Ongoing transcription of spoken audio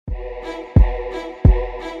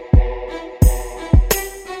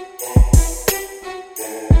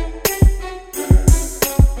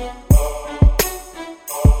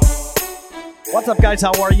What's up, guys?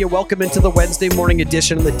 How are you? Welcome into the Wednesday morning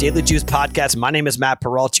edition of the Daily Juice Podcast. My name is Matt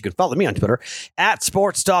Perrault. You can follow me on Twitter at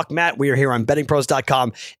Sports Talk Matt. We are here on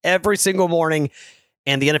BettingPros.com every single morning,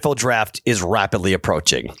 and the NFL Draft is rapidly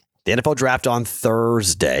approaching. The NFL Draft on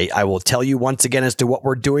Thursday. I will tell you once again as to what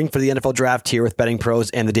we're doing for the NFL Draft here with Betting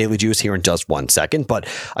Pros and the Daily Juice here in just 1 second. But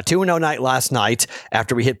a 2-0 night last night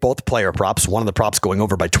after we hit both player props, one of the props going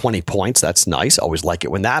over by 20 points. That's nice. Always like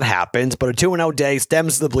it when that happens. But a 2-0 day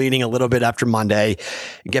stems the bleeding a little bit after Monday.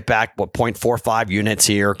 Get back, 0.45 units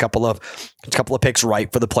here. A couple of picks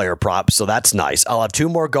right for the player props. So that's nice. I'll have two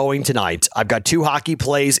more going tonight. I've got two hockey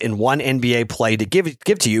plays and one NBA play to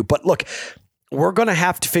give to you. But look, we're going to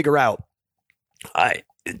have to figure out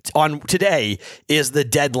on today is the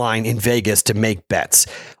deadline in Vegas to make bets.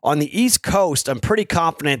 On the East Coast, I'm pretty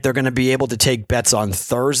confident they're going to be able to take bets on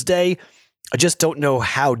Thursday. I just don't know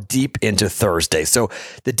how deep into Thursday. So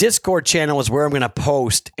the Discord channel is where I'm going to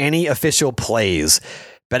post any official plays.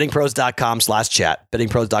 BettingPros.com/chat.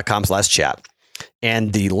 BettingPros.com/chat.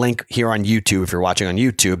 And the link here on YouTube, if you're watching on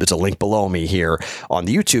YouTube, there's a link below me here on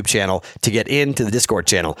the YouTube channel to get into the Discord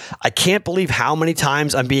channel. I can't believe how many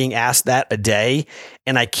times I'm being asked that a day.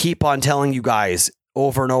 And I keep on telling you guys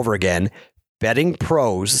over and over again,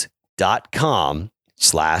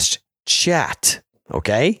 bettingpros.com/chat.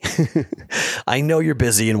 Okay. I know you're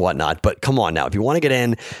busy and whatnot, but come on now. If you want to get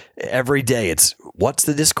in every day, it's what's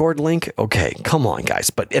the Discord link? Okay. Come on, guys.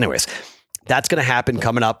 But anyways, that's going to happen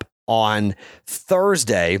coming up on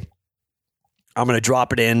Thursday. I'm going to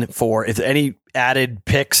drop it in for if any added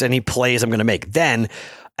picks, any plays I'm going to make. Then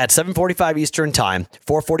at 7:45 Eastern time,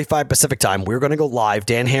 4:45 Pacific time, we're going to go live.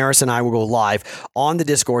 Dan Harris and I will go live on the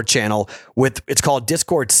Discord channel with, it's called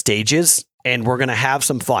Discord Stages, and we're going to have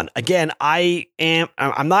some fun. Again,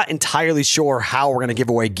 I'm not entirely sure how we're going to give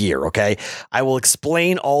away gear. Okay. I will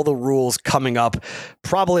explain all the rules coming up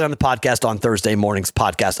probably on the podcast on Thursday morning's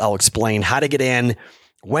podcast. I'll explain how to get in,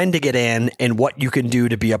 when to get in, and what you can do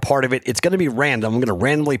to be a part of it. It's going to be random. I'm going to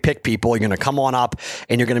randomly pick people. You're going to come on up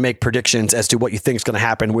and you're going to make predictions as to what you think is going to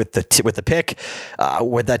happen with the pick,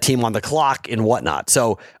 with that team on the clock and whatnot.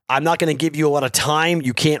 So I'm not going to give you a lot of time.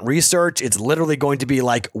 You can't research. It's literally going to be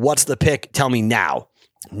like, what's the pick? Tell me now.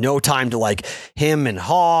 No time to like him and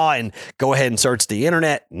haw and go ahead and search the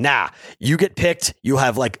internet. Nah, you get picked. You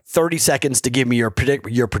have like 30 seconds to give me your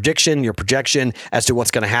projection as to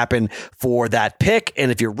what's going to happen for that pick.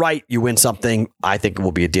 And if you're right, you win something. I think it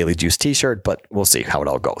will be a Daily Juice t-shirt, but we'll see how it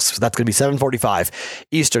all goes. So that's going to be 7:45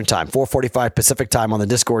 Eastern time, 4:45 Pacific time on the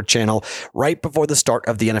Discord channel, right before the start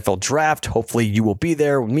of the NFL Draft. Hopefully you will be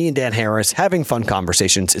there with me and Dan Harris having fun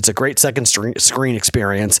conversations. It's a great second screen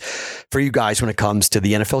experience for you guys when it comes to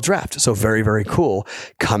the NFL Draft. So very, very cool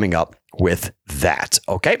coming up with that.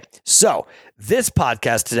 Okay. So this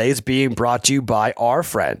podcast today is being brought to you by our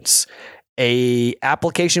friends, a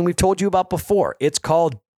application we've told you about before. It's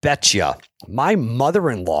called Betcha. My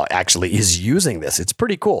mother-in-law actually is using this. It's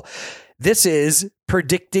pretty cool. This is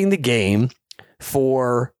predicting the game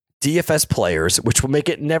for DFS players, which will make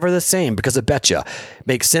it never the same because of Betcha.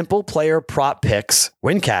 Make simple player prop picks,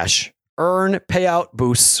 win cash, earn payout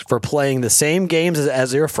boosts for playing the same games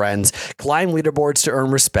as your friends, climb leaderboards to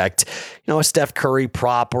earn respect, a Steph Curry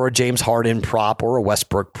prop or a James Harden prop or a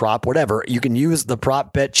Westbrook prop, whatever. You can use the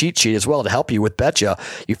prop bet cheat sheet as well to help you with Betcha.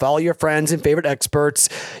 You follow your friends and favorite experts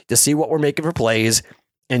to see what we're making for plays,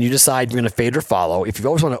 and you decide you're going to fade or follow. If you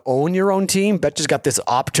always want to own your own team, Betcha's got this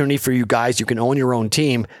opportunity for you guys. You can own your own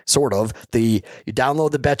team, sort of. You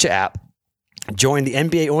download the Betcha app. Join the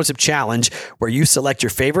NBA Ownership Challenge, where you select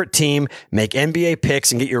your favorite team, make NBA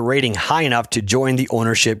picks, and get your rating high enough to join the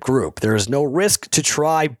ownership group. There is no risk to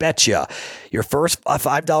try Betcha. Your first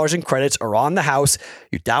 $5 in credits are on the house.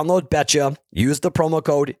 You download Betcha, use the promo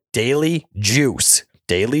code DailyJuice.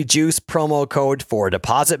 Daily Juice promo code for a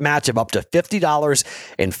deposit match of up to $50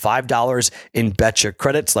 and $5 in Betcha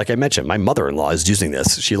credits. Like I mentioned, my mother-in-law is using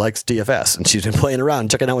this. She likes DFS and she's been playing around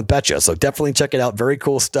and checking out with Betcha. So definitely check it out. Very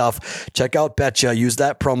cool stuff. Check out Betcha. Use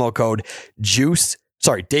that promo code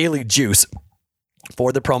Daily Juice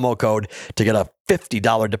for the promo code to get a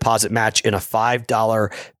 $50 deposit match and a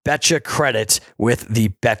 $5 Betcha credit with the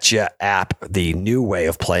Betcha app, the new way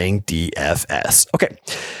of playing DFS. Okay.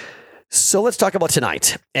 So let's talk about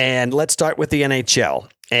tonight, and let's start with the NHL,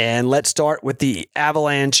 and let's start with the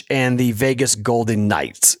Avalanche and the Vegas Golden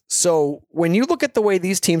Knights. So when you look at the way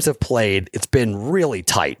these teams have played, it's been really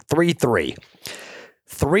tight. 3-3,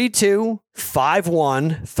 3-2,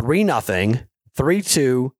 5-1, 3-0,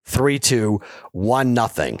 3-2, 3-2,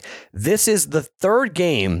 1-0. This is the third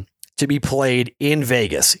game to be played in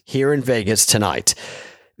Vegas, here in Vegas tonight.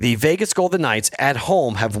 The Vegas Golden Knights at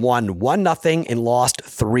home have won 1-0 and lost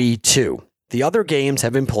 3-2. The other games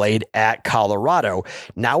have been played at Colorado.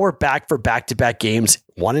 Now we're back for back-to-back games,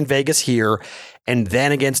 one in Vegas here, and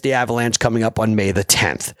then against the Avalanche coming up on May the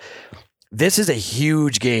 10th. This is a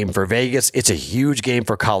huge game for Vegas. It's a huge game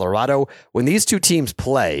for Colorado. When these two teams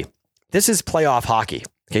play, this is playoff hockey.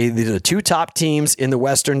 Okay, these are the two top teams in the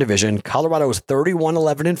Western Division. Colorado is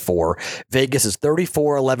 31-11-4. Vegas is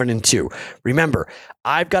 34-11-2. Remember,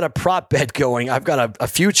 I've got a prop bet going. I've got a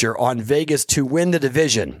future on Vegas to win the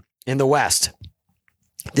division in the West.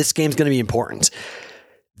 This game's going to be important.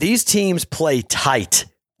 These teams play tight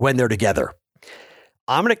when they're together.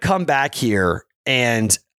 I'm going to come back here,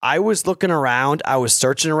 and I was looking around, I was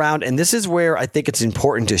searching around, and this is where I think it's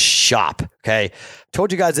important to shop. Okay.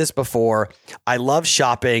 Told you guys this before. I love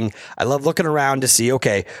shopping. I love looking around to see,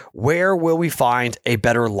 okay, where will we find a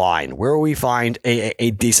better line? Where will we find a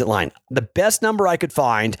decent line? The best number I could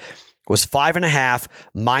find was 5.5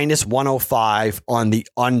 minus 105 on the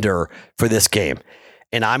under for this game.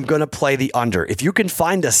 And I'm going to play the under. If you can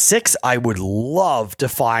find a 6, I would love to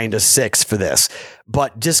find a 6 for this.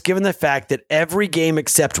 But just given the fact that every game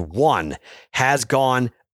except one has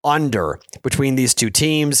gone under between these two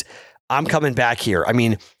teams, I'm coming back here. I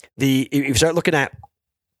mean, if you start looking at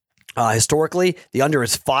historically, the under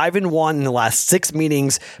is 5-1 in the last 6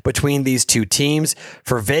 meetings between these two teams.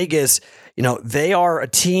 For Vegas, they are a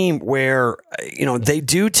team where, they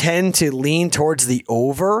do tend to lean towards the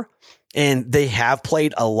over. And they have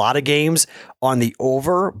played a lot of games on the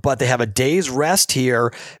over, but they have a day's rest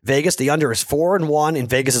here. Vegas, the under is 4-1 in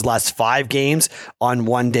Vegas' last 5 games on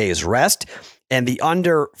 1 day's rest. And the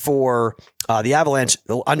under for the Avalanche,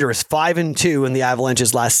 the under is 5-2 in the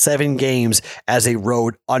Avalanche's last 7 games as a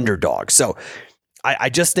road underdog. So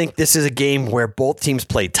I just think this is a game where both teams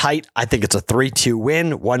play tight. I think it's a 3-2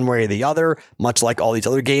 win, one way or the other, much like all these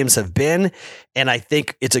other games have been. And I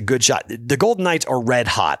think it's a good shot. The Golden Knights are red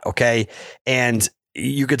hot, okay? And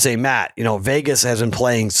you could say, Matt, Vegas has been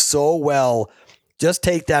playing so well. Just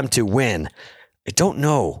take them to win. I don't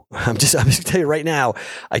know. I'm just going to tell you right now,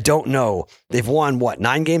 I don't know. They've won,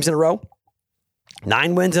 9 games in a row?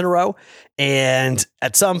 9 wins in a row. And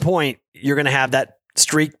at some point, you're going to have that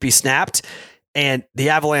streak be snapped. And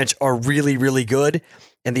the Avalanche are really, really good.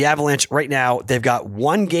 And the Avalanche right now, they've got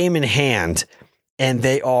 1 game in hand, and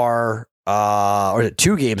they are, or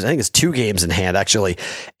 2 games. I think it's 2 games in hand, actually.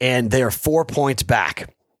 And they are 4 points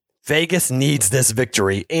back. Vegas needs this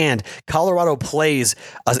victory, and Colorado plays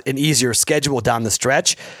an easier schedule down the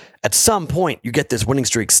stretch. At some point, you get this winning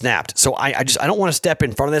streak snapped. So I don't want to step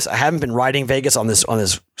in front of this. I haven't been riding Vegas on this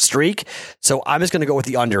streak. So I'm just going to go with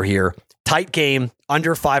the under here. Tight game,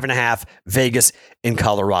 under 5.5, Vegas in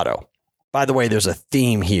Colorado. By the way, there's a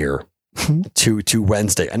theme here to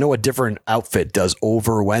Wednesday. I know a different outfit does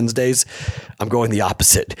over Wednesdays. I'm going the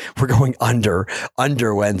opposite. We're going under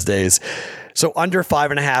Wednesdays. So under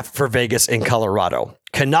 5.5 for Vegas in Colorado.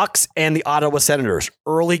 Canucks and the Ottawa Senators.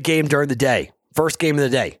 Early game during the day. First game of the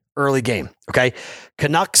day. Early game. Okay.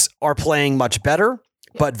 Canucks are playing much better,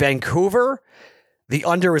 but Vancouver, the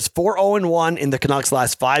under is 4-0-1 in the Canucks'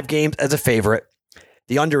 last 5 games as a favorite.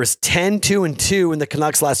 The under is 10-2-2 in the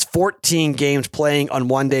Canucks' last 14 games playing on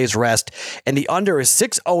 1 day's rest. And the under is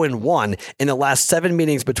 6-0-1 in the last 7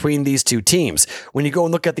 meetings between these two teams. When you go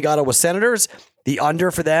and look at the Ottawa Senators, the under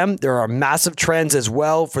for them, there are massive trends as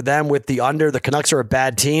well for them with the under. The Canucks are a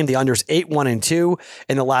bad team. The under is 8-1-2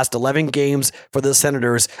 in the last 11 games for the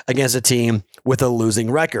Senators against a team with a losing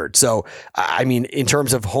record. So, I mean, in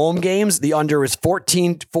terms of home games, the under is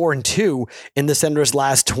 14-4-2 in the Senators'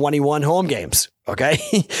 last 21 home games. Okay.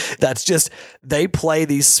 That's just, they play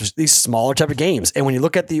these smaller type of games. And when you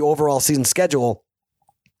look at the overall season schedule,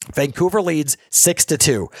 Vancouver leads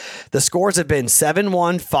 6-2. The scores have been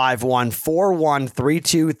 7-1, 5-1, 4-1,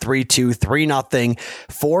 3-2, 3-2, 3-0,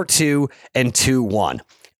 4-2, and 2-1.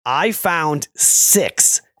 I found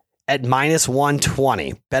 6 at minus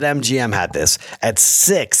 120. BetMGM had this at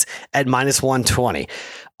 6 at minus 120.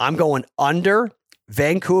 I'm going under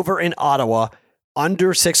Vancouver and Ottawa,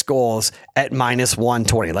 under 6 goals at minus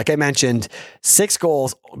 120. Like I mentioned, 6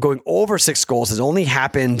 goals, going over 6 goals has only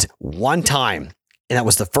happened one time. And that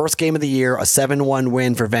was the first game of the year, a 7-1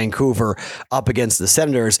 win for Vancouver up against the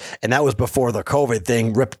Senators. And that was before the COVID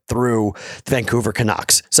thing ripped through the Vancouver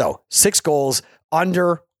Canucks. So 6 goals,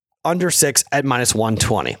 under 6 at minus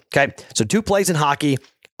 120. Okay. So 2 plays in hockey,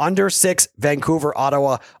 under 6, Vancouver,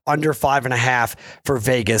 Ottawa, under 5.5 for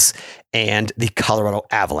Vegas and the Colorado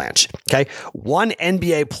Avalanche. Okay. 1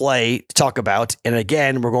 NBA play to talk about. And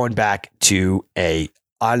again, we're going back to a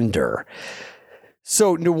under.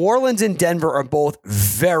 So New Orleans and Denver are both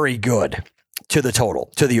very good to the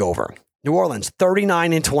total, to the over. New Orleans,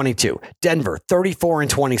 39-22. Denver,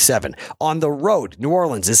 34-27. On the road, New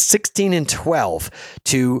Orleans is 16-12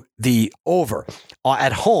 to the over.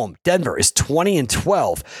 At home, Denver is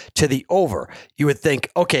 20-12 to the over. You would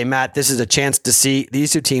think, okay, Matt, this is a chance to see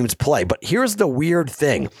these two teams play. But here's the weird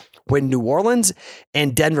thing. When New Orleans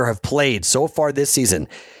and Denver have played so far this season,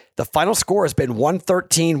 the final score has been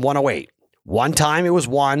 113-108. One time it was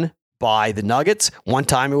won by the Nuggets. One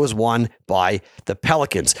time it was won by the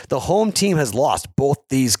Pelicans. The home team has lost both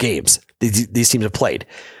these games. These teams have played.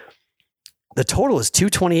 The total is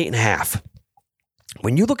 228.5.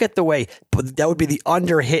 When you look at the way, that would be the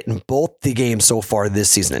under hit in both the games so far this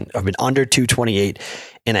season. I've been under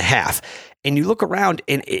 228.5. And you look around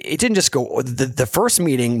and it didn't just go, the first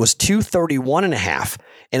meeting was 231.5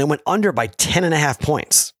 and it went under by 10.5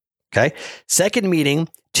 points. Okay. Second meeting,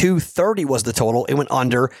 230 was the total. It went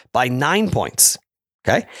under by 9 points.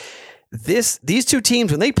 Okay. These two teams,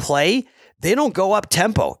 when they play, they don't go up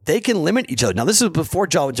tempo. They can limit each other. Now, this is before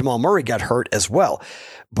Jamal Murray got hurt as well.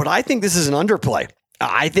 But I think this is an underplay.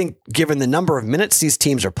 I think given the number of minutes these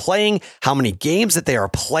teams are playing, how many games that they are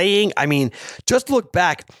playing, I mean, just look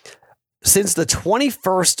back. Since the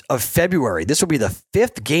 21st of February, this will be the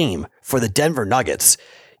fifth game for the Denver Nuggets.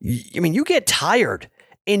 I mean, you get tired.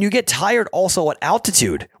 And you get tired also at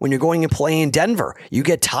altitude when you're going and playing in Denver. You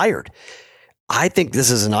get tired. I think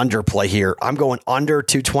this is an underplay here. I'm going under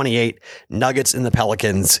 228 Nuggets and the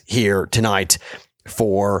Pelicans here tonight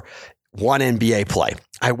for one NBA play.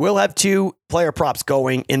 I will have 2 player props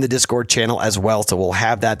going in the Discord channel as well. So we'll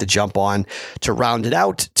have that to jump on to round it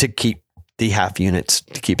out to keep the half units,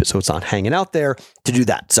 to keep it so it's not hanging out there, to do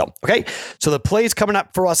that. So, okay. So the plays coming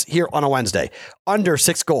up for us here on a Wednesday. Under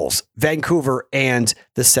 6 goals, Vancouver and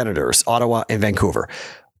the Senators, Ottawa and Vancouver.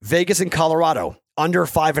 Vegas and Colorado, under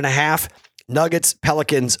 5.5. Nuggets,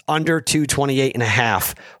 Pelicans, under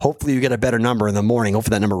 228.5. Hopefully you get a better number in the morning.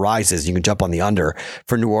 Hopefully that number rises. You can jump on the under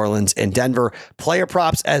for New Orleans and Denver. Player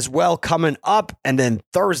props as well coming up. And then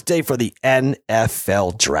Thursday for the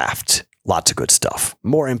NFL draft. Lots of good stuff.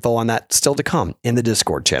 More info on that still to come in the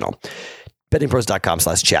Discord channel.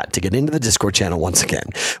 BettingPros.com/chat to get into the Discord channel once again.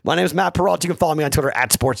 My name is Matt Perrault. You can follow me on Twitter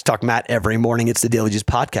at SportsTalkMatt every morning. It's the Daily Juice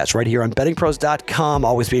podcast right here on BettingPros.com,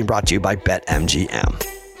 always being brought to you by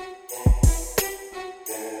BetMGM.